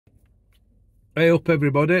Hey up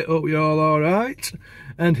everybody, hope you're all alright.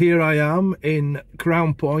 And here I am in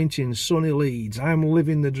Crown Point in sunny Leeds. I'm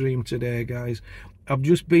living the dream today, guys. I've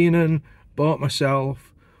just been and bought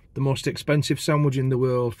myself the most expensive sandwich in the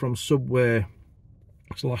world from Subway.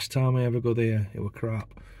 It's the last time I ever go there. It was crap.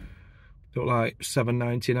 It was like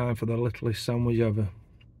 $7.99 for the littlest sandwich ever.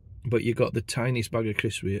 But you got the tiniest bag of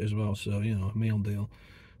crisps with it as well, so, you know, meal deal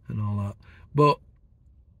and all that. But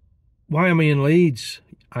why am I in Leeds,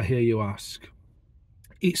 I hear you ask?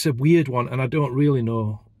 It's a weird one, and I don't really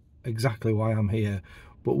know exactly why I'm here.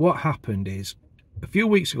 But what happened is, a few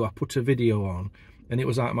weeks ago I put a video on, and it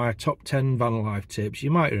was like my top 10 van life tips.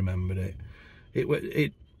 You might remember it.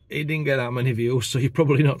 It didn't get that many views, so you're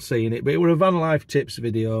probably not seeing it. But it was a van life tips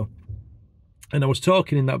video, and I was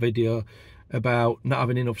talking in that video about not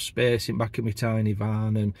having enough space in back of my tiny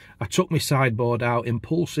van, and I took my sideboard out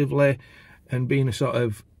impulsively, and being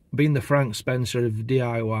the Frank Spencer of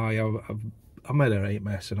DIY, I made a right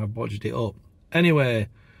mess and I bodged it up. Anyway,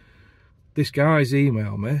 this guy's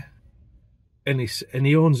emailed me, and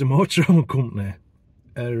he owns a motorhome company,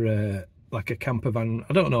 like a camper van,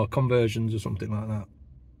 I don't know, conversions or something like that.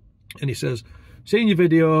 And he says, seen your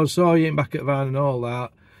videos, saw you in back at van and all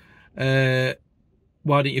that.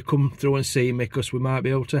 Why don't you come through and see me, because we might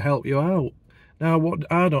be able to help you out. Now,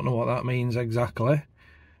 I don't know what that means exactly.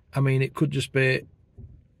 I mean, it could just be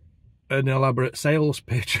an elaborate sales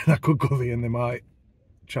pitch, and I could go there and they might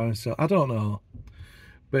try and sell. I don't know.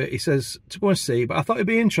 But he says to go and see. But I thought it'd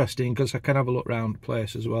be interesting because I can have a look around the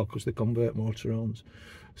place as well, because they convert motorhomes.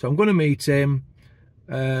 So I'm going to meet him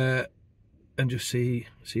and just see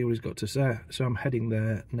what he's got to say. So I'm heading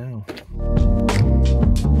there now.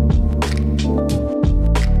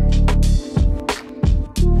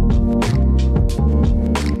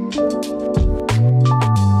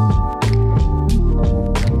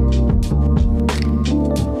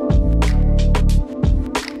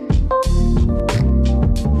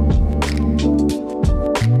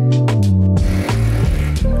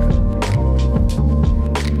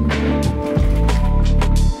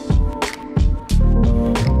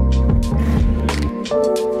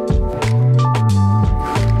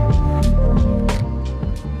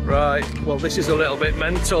 Well, this is a little bit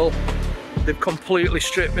mental. They've completely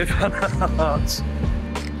stripped me van out.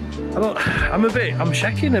 I'm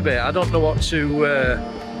shaking a bit. I don't know what to,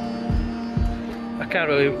 I can't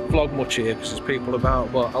really vlog much here because there's people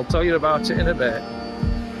about, but I'll tell you about it in a bit.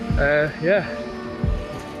 Yeah.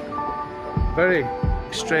 Very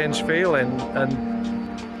strange feeling, and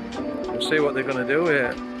we'll see what they're going to do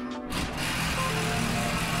here.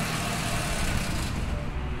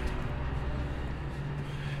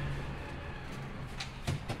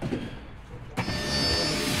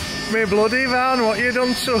 Me bloody van, what you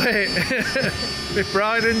done to it? My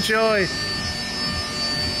pride and joy.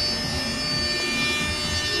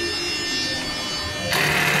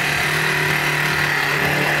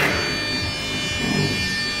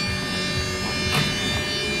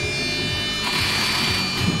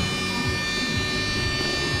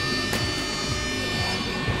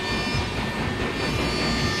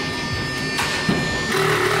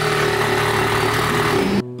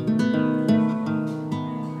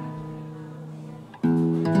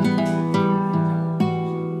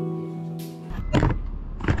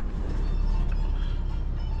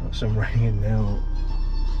 Some rain now.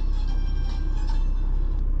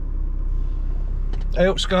 Hey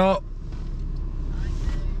up, Scott.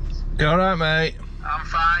 You alright, mate? I'm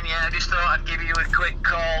fine, yeah. I just thought I'd give you a quick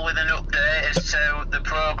call with an update as to the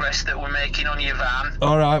progress that we're making on your van.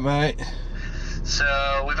 Alright, mate.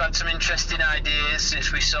 So we've had some interesting ideas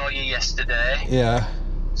since we saw you yesterday. Yeah.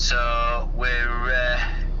 So we're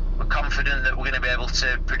confident that we're going to be able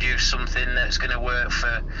to produce something that's going to work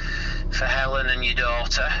for Helen and your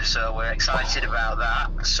daughter, so we're excited about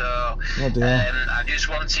that. So I just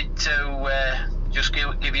wanted to just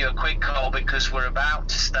give you a quick call because we're about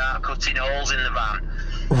to start cutting holes in the van.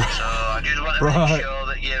 So I just want to make sure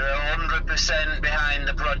that you're 100% behind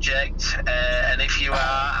the project, and if you are,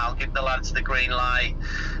 I'll give the lads the green light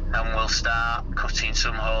and we'll start cutting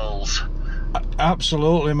some holes.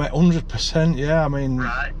 Absolutely, mate, 100%. Yeah, I mean,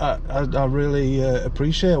 right. I really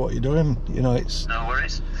appreciate what you're doing. You know, it's no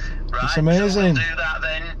worries. Right, it's amazing. So we'll do that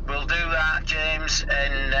then. We'll do that, James,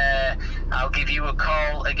 and I'll give you a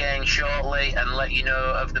call again shortly and let you know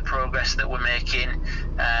of the progress that we're making,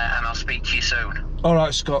 and I'll speak to you soon. All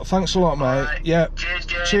right, Scott. Thanks a lot, mate. Right. Yeah. Cheers,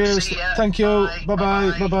 James. Cheers. See ya. Thank you. Bye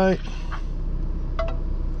bye. Bye bye.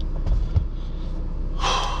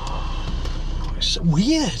 It's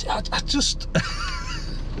weird. I just I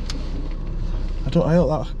don't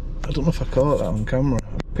know if I caught that on camera.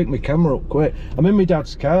 pick my camera up quick. I'm in my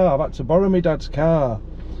dad's car. I've had to borrow my dad's car.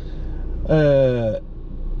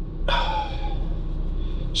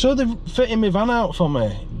 So they're fitting my van out for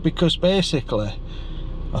me because basically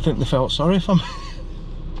I think they felt sorry for me.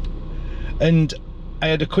 And I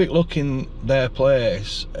had a quick look in their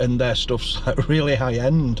place and their stuff's like really high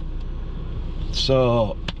end.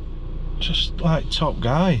 So just like top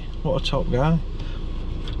guy. What a top guy.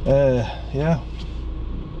 Yeah.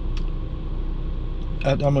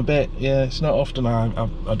 I'm a bit, yeah, it's not often I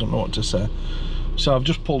don't know what to say. So I've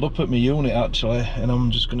just pulled up at my unit actually, and I'm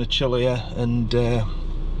just going to chill here and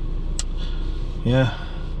yeah.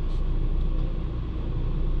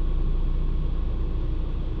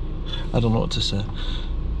 I don't know what to say.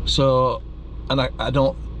 So, and I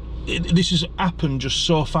don't, this has happened just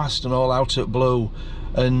so fast and all out at blue,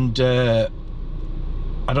 and I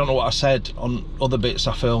don't know what I said on other bits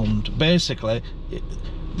I filmed. Basically,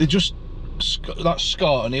 they just, that's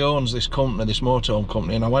Scot, and he owns this company, this motorhome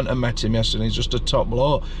company, and I went and met him yesterday. He's just a top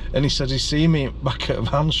bloke, and he said he's seen me back at a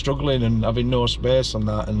van struggling and having no space and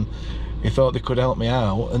that, and he thought they could help me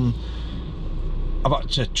out. And I've had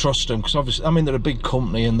to trust them because obviously, I mean, they're a big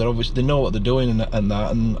company and they know what they're doing and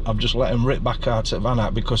that, and I've just let them rip back out at van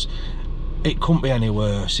out because it couldn't be any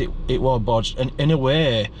worse. It was bodged, and in a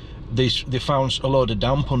way they found a load of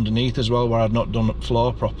damp underneath as well where I'd not done the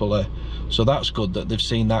floor properly, so that's good that they've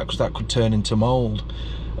seen that, because that could turn into mould.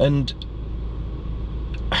 And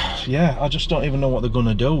yeah, I just don't even know what they're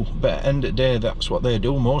gonna do, but at the end of the day, that's what they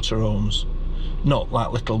do, motorhomes. Not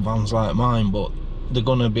like little vans like mine, but they're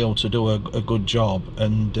gonna be able to do a good job.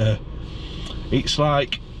 And it's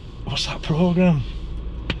like, what's that program,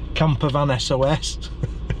 Camper Van SOS?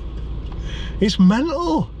 It's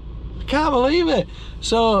mental. I can't believe it.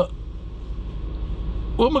 So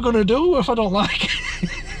what am I gonna do if I don't like it?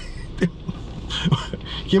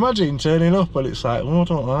 Can you imagine turning up and it's like, oh, I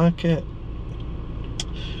don't like it.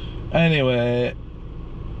 Anyway,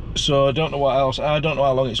 so I don't know what else. I don't know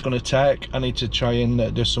how long it's going to take. I need to try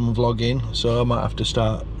and do some vlogging, so I might have to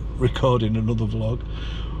start recording another vlog.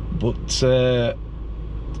 But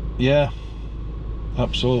yeah,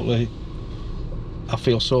 absolutely, I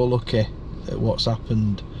feel so lucky at what's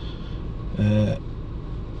happened, and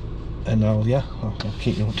I'll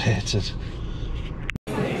keep you updated.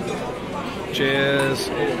 Cheers.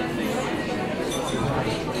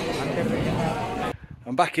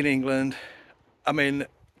 I'm back in England. I'm in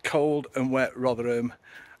cold and wet Rotherham,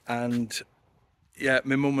 and yeah,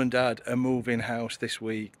 my mum and dad are moving house this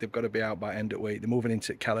week. They've got to be out by end of week. They're moving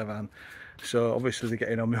into caravan, so obviously they're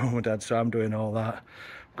getting on my mum and dad, so I'm doing all that.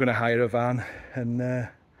 I'm going to hire a van and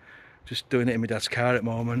just doing it in my dad's car at the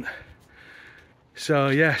moment. So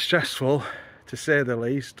yeah, stressful to say the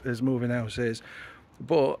least, as moving house is.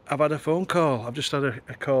 But I've had a phone call. I've just had a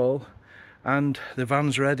call, and the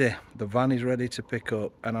van's ready. The van is ready to pick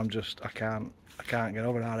up, and I can't get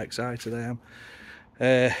over how excited I am.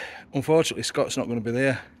 Unfortunately, Scott's not going to be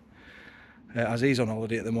there, as he's on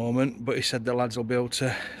holiday at the moment, but he said the lads will be able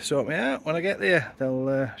to sort me out when I get there.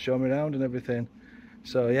 They'll show me around and everything.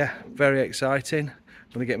 So yeah, very exciting.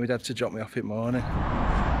 I'm going to get my dad to drop me off in the morning.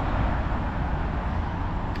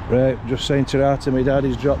 Right, just saying ta-ra to my dad,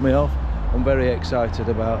 he's dropped me off. I'm very excited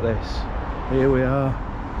about this. Here we are.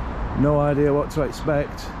 No idea what to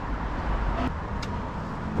expect.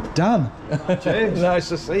 Dan! James! Nice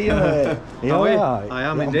to see you, mate. You alright? I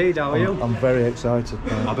am indeed, how are you? I'm very excited,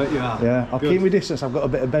 mate. I bet you are. Yeah, I'll keep my distance. I've got a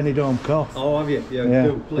bit of Benidorm cough. Oh, have you? Yeah,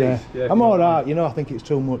 do, please. Yeah. Yeah, I'm alright, you know, I think it's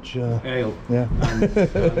too much... ale. Yeah.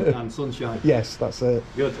 And sunshine. Yes, that's it.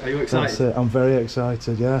 Good. Are you excited? That's it. I'm very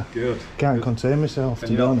excited, yeah. Good. Can't Good. contain myself, to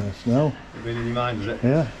be honest, no. You've been in your mind, is it?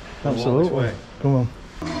 Yeah, absolutely. Come on.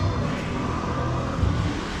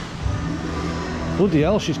 Bloody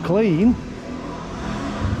hell, she's clean.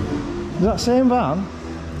 Is that the same van?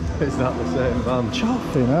 It's not the same van.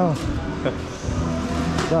 Chopping hell.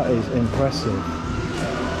 That is impressive.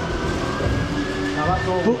 Now that's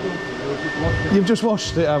all. You've just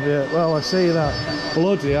washed it, have you? Well, I see that.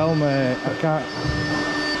 Bloody hell, mate. I can't.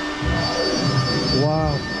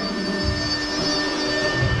 Wow.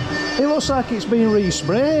 It looks like it's been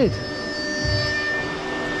resprayed.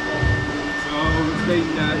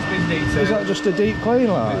 It's been detailed. Is that just a deep clean,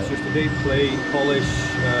 like? It's just a deep clean, polish,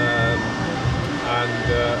 and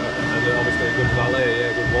obviously a good valet,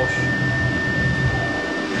 yeah, good wash.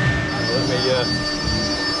 Let me.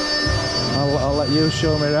 I'll let you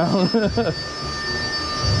show me around.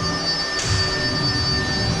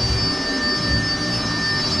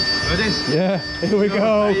 Ready? Yeah, here we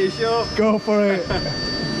go. Are you sure? Go for it.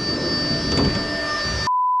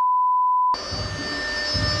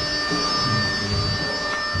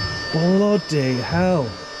 Bloody hell.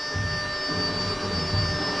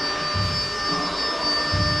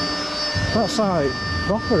 That's like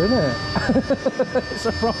proper, isn't it? It's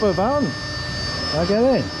a proper van. I get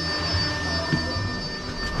it.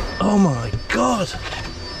 Oh my God!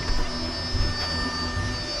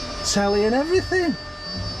 Telly and everything.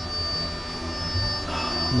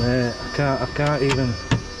 Mate, I can't even.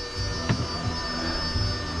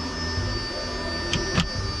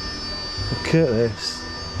 Look at this.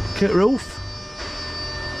 Look at the roof.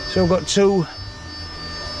 So I've got two.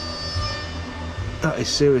 That is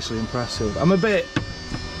seriously impressive. I'm a bit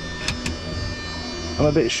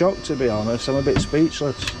shocked, to be honest. I'm a bit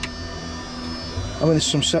speechless. I mean, there's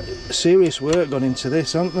some serious work gone into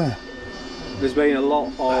this, hasn't there? There's been a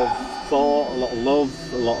lot of thought, a lot of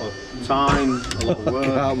love, a lot of time, a lot of work.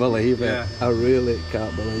 I can't believe it. Yeah. I really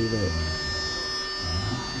can't believe it.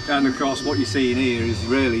 And of course, what you're seeing here is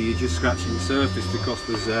really you're just scratching the surface, because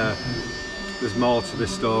there's more to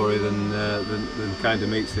this story than kind of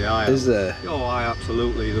meets the eye. Is there? Oh,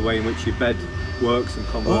 absolutely. The way in which your bed works and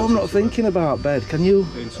converts. Oh, I'm not thinking about bed. Can you?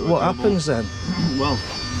 What happens then? Well,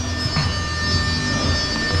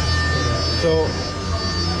 so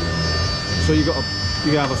you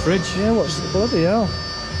have a fridge. Yeah. What's the bloody hell?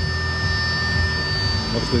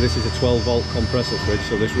 Obviously, this is a 12-volt compressor fridge,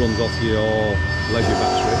 so this runs off your leisure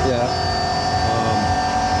battery. Yeah.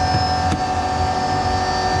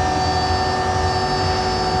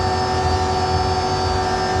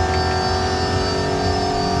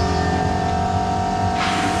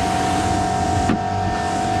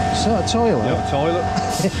 Is that a toilet? You have a toilet,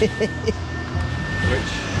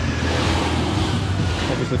 which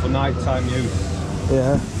obviously for nighttime use.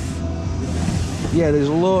 Yeah. Yeah, there's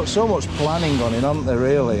so much planning on it, aren't there,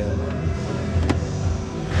 really?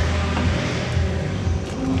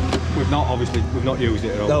 We've not used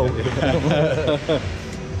it at all. No.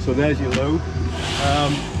 So there's your loo.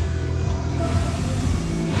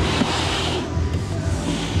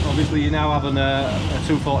 Obviously, you're now having a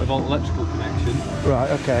 240-volt electrical connection.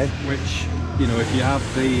 Right. Okay. Which, you know, if you have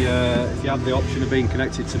the option of being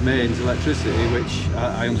connected to mains electricity, which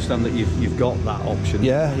I understand that you've got that option.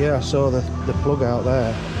 Yeah. Yeah. I saw the plug out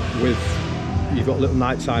there. You've got a little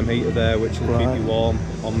nighttime heater there, which will keep you warm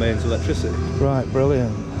on mains electricity. Right.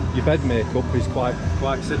 Brilliant. Your bed makeup is quite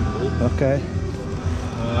simple. Okay.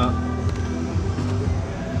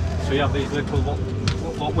 So you have these little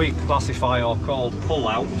what we classify or call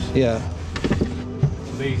pull-outs. Yeah.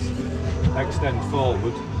 So these extend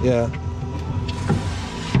forward. Yeah.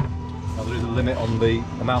 Now there is a limit on the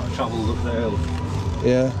amount of travel that they'll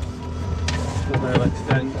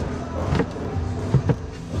extend.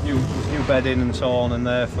 There's new bedding and so on in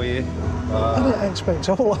there for you. I didn't expect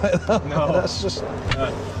all like that. No. That's just. So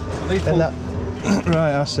these pull,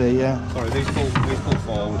 right, I see. Yeah. Sorry, these pull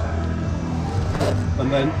forward,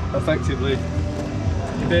 and then effectively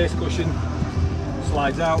your base cushion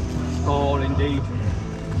slides out, or indeed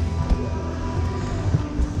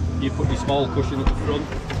you put your small cushion at the front.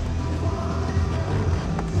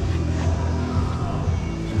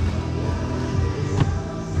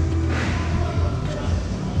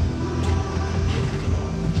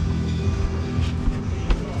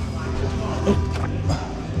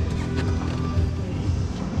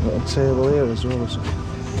 Got a table here as well.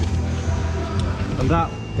 And that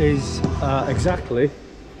is exactly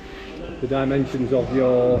the dimensions of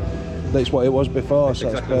your. That's what it was before, so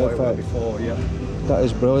exactly that's perfect. what it was before, yeah. That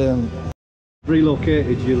is brilliant.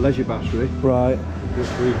 Relocated your leisure battery, Right. which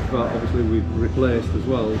obviously we've replaced as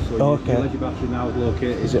well. So your leisure battery now is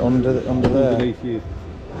located. Is it under there? Underneath your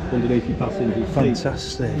passenger seat.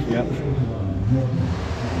 Fantastic. Yeah.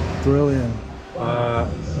 Brilliant.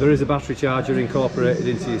 There is a battery charger incorporated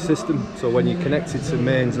into your system, so when you're connected to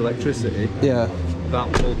mains electricity, Yeah.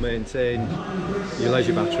 that will maintain your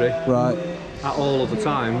leisure battery Right. at all other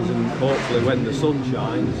times, and hopefully when the sun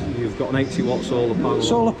shines, you've got an 80-watt solar panel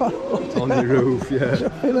Solar panel on your roof. Yeah.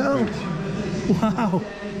 You know? Wow.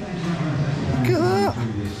 Look at that.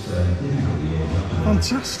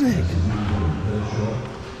 Fantastic.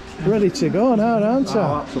 Ready to go now, aren't I?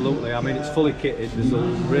 Oh, absolutely. I mean, it's fully kitted. There's a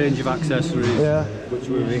range of accessories which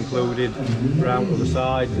we've included around to the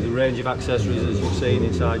side. There's a range of accessories, as you've seen,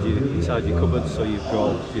 inside your cupboards. So you've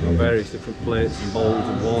got, you know, various different plates and bowls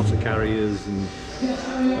and water carriers and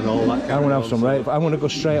all that kind I'm of gonna have some rate. I'm gonna go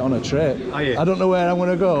straight on a trip. Are you? I don't know where I'm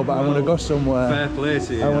gonna go, but I'm gonna go somewhere. Fair play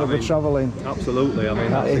to you. I'm gonna go travelling. Absolutely. I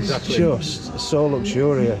mean, That that's is exactly. just so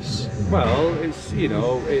luxurious. Well, it's, you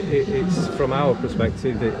know, it's from our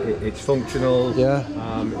perspective, it's functional. Yeah.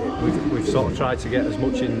 We've sort of tried to get as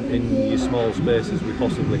much in your small space as we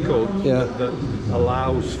possibly could. Yeah. That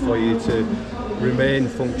allows for you to remain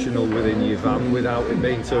functional within your van without it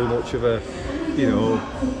being too much of a Yeah,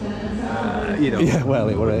 well,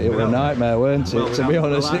 it were a nightmare, weren't it? Well, to be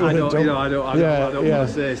honest, it I would have don't, done. I don't want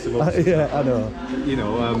to say so much. Yeah, I know.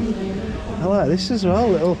 I like this as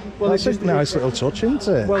well. That's a nice little touch, isn't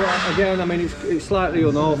it? Well, again, I mean, it's slightly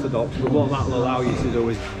unorthodox, but what that'll allow you to do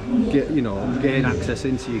is gain access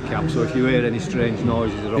into your cab. So if you hear any strange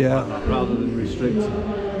noises or like that, rather than restrict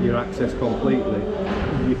your access completely,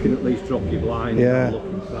 you can at least drop your blind and look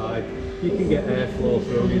inside. You can get airflow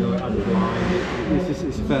through, it has a blind.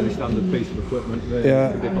 It's a fairly standard piece of equipment. It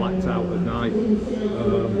can be blacked out at night.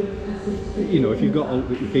 If you've got all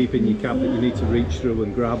that you keep in your cab that you need to reach through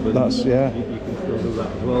and grab, and you can still do that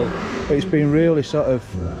as well. It's been really sort of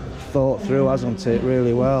thought through, hasn't it?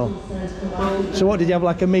 Really well. So what, did you have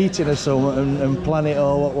like a meeting or something and plan it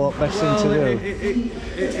all, what best thing to do?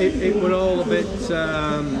 It were all a bit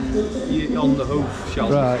on the hoof, shall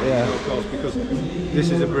we say, of course, because this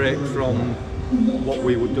is a break from what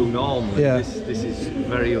we would do normally. This is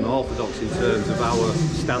very unorthodox in terms of our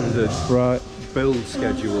standard build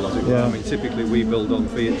schedule, as it were. I mean, typically we build on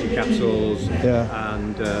Fiat Ducatos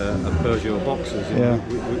and Peugeot Boxers.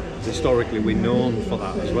 Historically, we're known for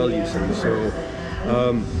that as well, you see.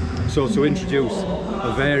 So to introduce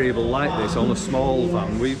a variable like this on a small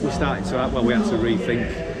van, we started to we had to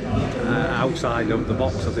rethink outside of the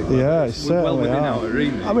box, I think. Yeah, it's certainly within our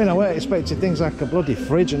remit. I mean, I weren't expecting things like a bloody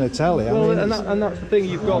fridge and a telly. And that's the thing.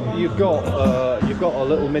 You've got a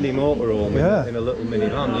little mini motorhome in a little mini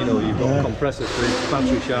van. You've got compressor fridge,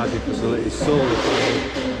 battery charging facilities, solar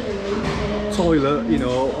panel, toilet.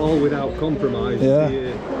 All without compromise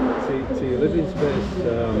to your living space.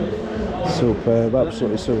 Superb,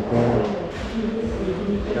 absolutely superb.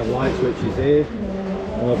 You have light switches here.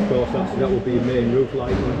 And of course that will be main roof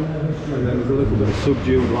lighting, and then there's a little bit of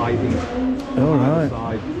subdued lighting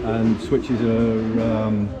outside, and switches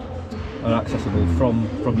are accessible from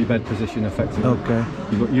your bed position effectively. Okay.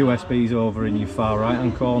 You've got USBs over in your far right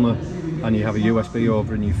hand corner, and you have a USB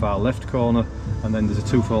over in your far left corner, and then there's a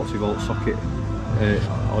 240 volt socket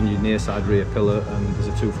on your near side rear pillar, and there's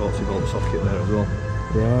a 240 volt socket there as well.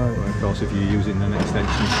 Right. And of course, if you're using an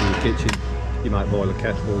extension to your kitchen, you might boil a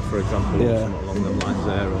kettle, for example, or something along them lines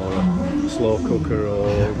there, or a slow cooker, or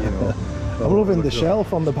I'm loving the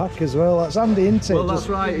shelf on the back as well. That's handy, isn't it? Well, that's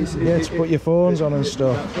right. To put your phones on and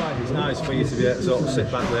stuff. That's right. It's nice for you to be able to sort of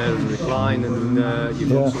sit back there and recline, and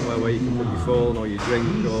you've got somewhere where you can put your phone or your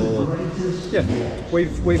drink, or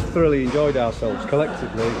we've thoroughly enjoyed ourselves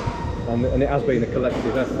collectively, and it has been a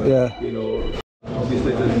collective effort.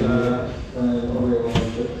 Obviously there's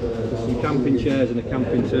some camping chairs and a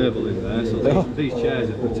camping table in there, so these chairs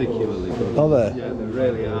are particularly good. Are they? Yeah, they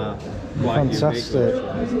really are quite fantastic.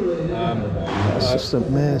 That's just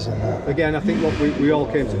amazing. Again, I think what we all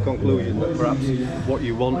came to the conclusion that perhaps what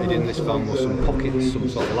you wanted in this van was some pockets, some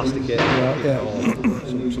sort of elasticated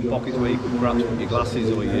pockets, or some pockets where you could perhaps put your glasses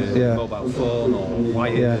or your mobile phone or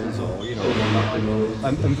wires or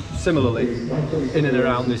and similarly in and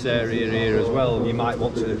around this area here as well, you might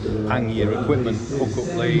want to hang your equipment, hook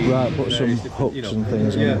up leads, put some hooks and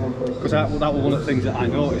things. Because that was one of the things that I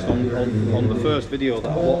noticed on the first video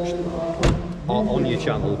that I watched on your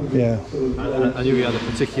channel. I knew you had a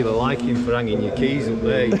particular liking for hanging your keys up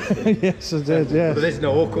there. Yes, I did. Yes. But there's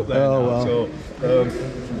no hook up there now, so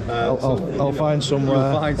I'll find somewhere.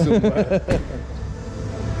 You'll find somewhere.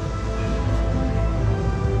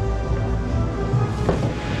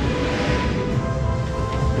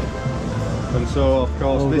 And so, of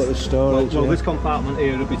course, this compartment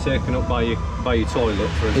here will be taken up by your toilet,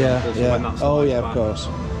 for example. So when that's of course.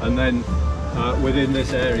 And then within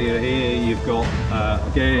this area here, you've got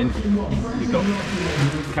you've got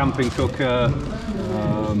camping cooker,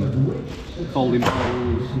 folding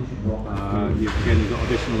bowls. You've got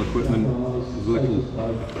additional equipment, a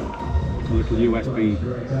little USB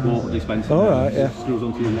water dispenser. Screws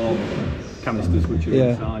onto your water canisters which are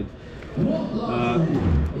inside.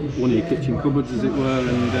 One of your kitchen cupboards, as it were,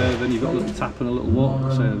 and then you've got a little tap and a little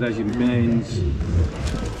walk. So there's your mains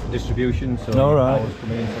distribution. So power's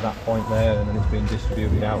coming into that point there, and then it's being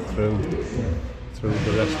distributed out through the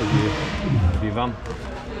rest of your van.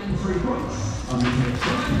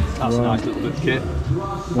 That's a nice little bit of kit.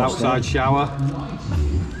 Outside shower.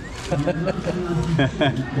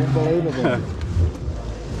 Unbelievable.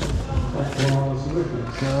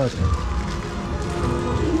 God.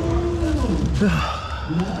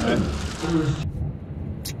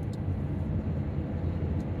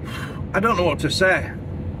 I don't know what to say.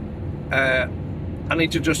 I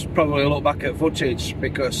need to just probably look back at footage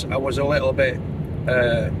because I was a little bit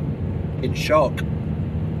in shock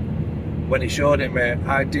when he showed it me.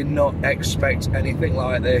 I did not expect anything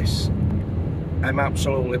like this. I'm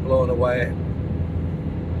absolutely blown away.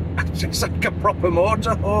 It's like a proper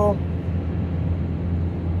motorhome.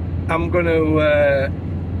 I'm going to,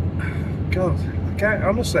 God, I can't,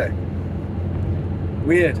 honestly,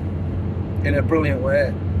 weird, in a brilliant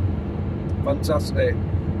way. Fantastic.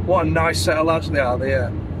 What a nice set of lads they are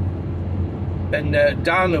there. And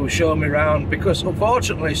Dan, who showed me around, because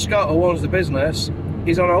unfortunately Scott, who owns the business,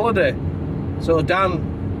 he's on holiday. So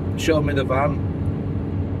Dan showed me the van.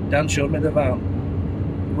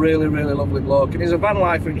 Really, really lovely bloke. And he's a van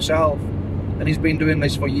lifer himself. And he's been doing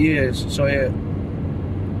this for years. So yeah,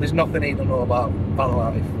 there's nothing he don't know about van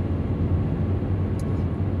life.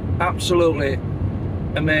 Absolutely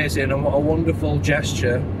amazing, and what a wonderful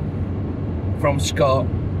gesture from Scot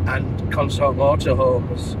and Consort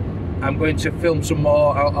Motorhomes. I'm going to film some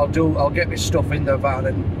more. I'll get my stuff in the van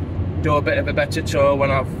and do a bit of a better tour when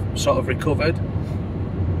I've sort of recovered.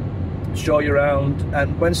 Show you around,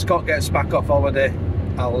 and when Scott gets back off holiday,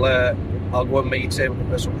 I'll go and meet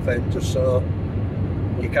him or something, just so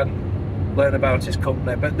you can learn about his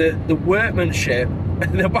company. But the workmanship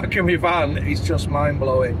in the back of my van is just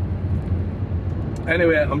mind-blowing.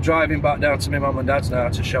 Anyway, I'm driving back down to my mum and dad's now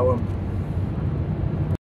to show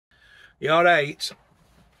them. You alright?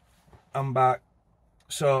 I'm back.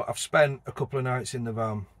 So I've spent a couple of nights in the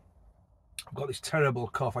van. I've got this terrible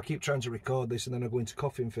cough. I keep trying to record this and then I go into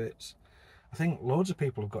coughing fits. I think loads of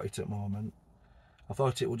people have got it at the moment. I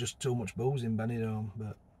thought it was just too much booze in Benidorm,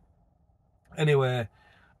 but anyway,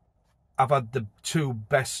 I've had the 2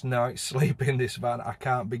 best nights sleep in this van. I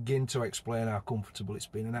can't begin to explain how comfortable it's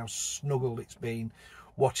been and how snuggled it's been.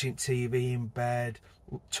 Watching TV in bed,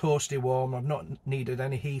 toasty warm. I've not needed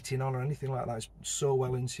any heating on or anything like that. It's so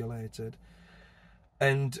well insulated.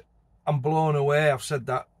 And I'm blown away. I've said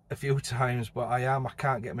that a few times, but I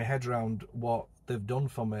can't get my head around what they've done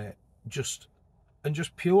for me. Just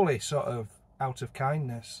purely sort of out of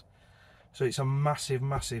kindness. So it's a massive,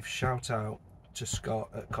 massive shout out to Scott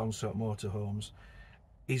at Consort Motorhomes.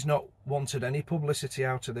 He's not wanted any publicity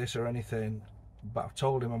out of this or anything, but I've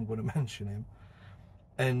told him I'm going to mention him.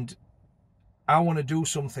 And I want to do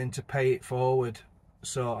something to pay it forward.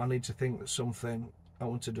 So I need to think that something, I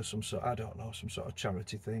want to do some sort, I don't know, some sort of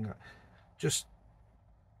charity thing.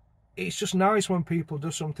 It's just nice when people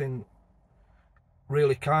do something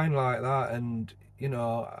really kind like that. And, you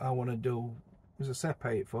know, I want to do, as I say,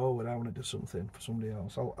 pay it forward. I want to do something for somebody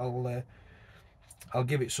else. I'll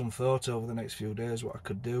give it some thought over the next few days what I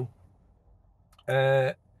could do.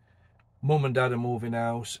 Mum and Dad are moving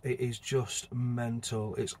house. It is just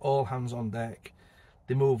mental. It's all hands on deck.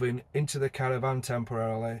 They're moving into the caravan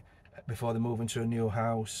temporarily before they move into a new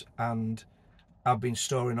house, and I've been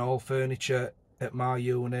storing all furniture at my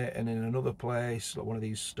unit and in another place, like one of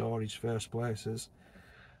these storage first places.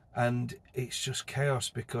 And it's just chaos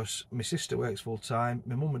because my sister works full time.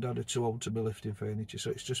 My mum and dad are too old to be lifting furniture,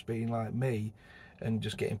 so it's just been like me and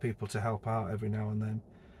just getting people to help out every now and then.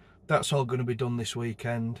 That's all going to be done this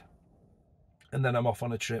weekend, and then I'm off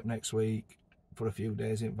on a trip next week for a few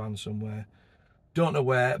days in van somewhere. Don't know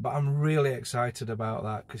where, but I'm really excited about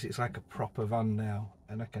that because it's like a proper van now,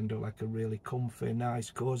 and I can do like a really comfy,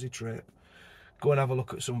 nice, cosy trip. Go and have a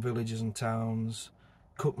look at some villages and towns,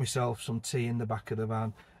 cook myself some tea in the back of the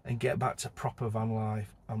van, and get back to proper van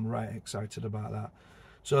life. I'm right excited about that.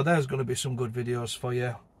 So there's going to be some good videos for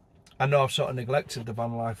you. I know I've sort of neglected the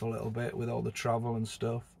van life a little bit with all the travel and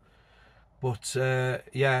stuff, but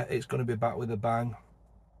yeah, it's going to be back with a bang.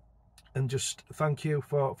 And just thank you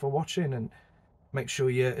for watching, and make sure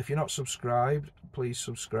if you're not subscribed, please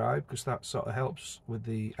subscribe, because that sort of helps with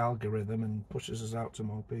the algorithm and pushes us out to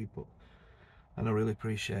more people, and I really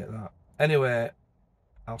appreciate that. Anyway,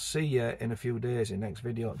 I'll see you in a few days in the next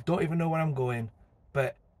video. Don't even know where I'm going,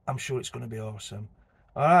 but I'm sure it's going to be awesome.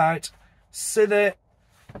 Alright, see you.